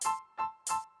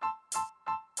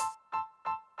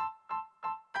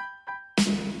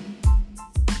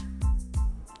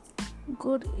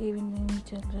Good evening,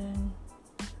 children.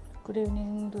 Good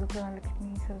evening, Durga,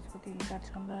 Lakshmi, Saraswati,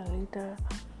 Kachamba, Rita,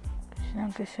 Krishna,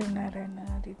 Keshav, Narayana,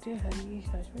 Aditya, Hari,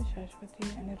 Shashwati,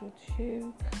 Anirudh, Shiv,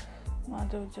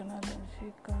 Madhav, Janardhan,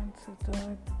 Shrikant,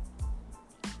 Siddharth.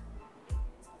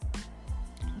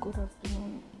 Good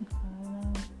afternoon,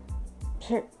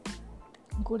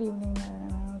 good evening,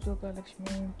 Narayana, Durga,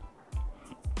 Lakshmi,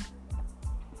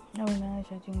 Avinash,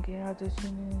 Ajinkya,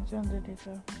 Adashini,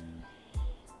 Chandradeka.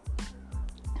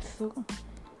 So,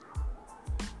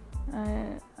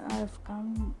 I've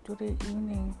come today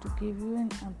evening to give you an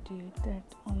update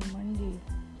that on Monday,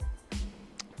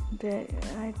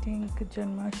 I think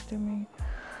Janmashtami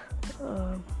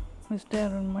is there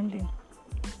on Monday.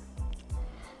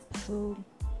 So,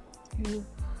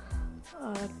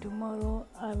 tomorrow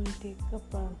I will take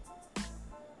up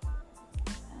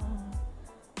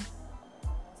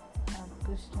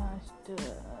Krishna's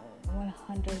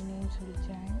 100 names will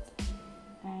chant,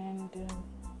 and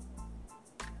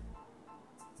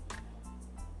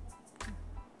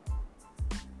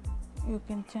you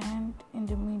can chant in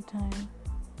the meantime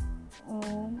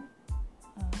Om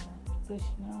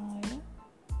Krishnaya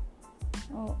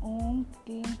or Om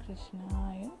Klim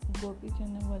Krishnaya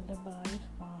Gopijana Vallabhaya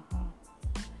Swaha.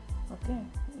 Okay,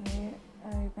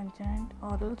 you can chant,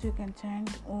 or else you can chant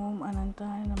Om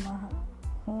Anantaya Namaha,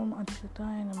 Om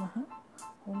Achyutaya Namaha,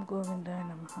 Om Govindaya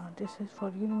Namaha. This is for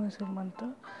universal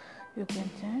mantra. You can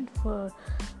chant for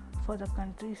the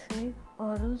country's sake,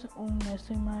 or else Om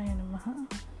Narasimhaya Namaha.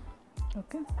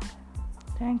 Okay,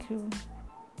 thank you.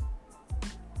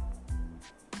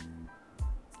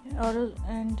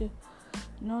 And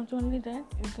not only that,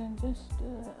 you can just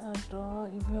draw.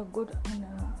 If you're good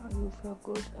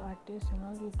artist,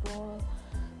 you draw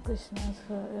Krishna's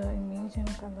image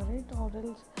and color it, or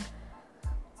else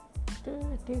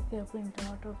take a print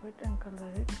out of it and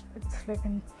color it. It's like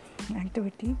an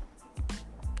activity,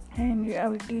 and I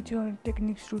will teach you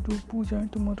techniques to do puja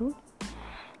tomorrow.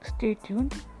 Stay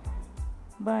tuned.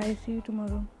 Bye. See you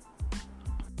tomorrow.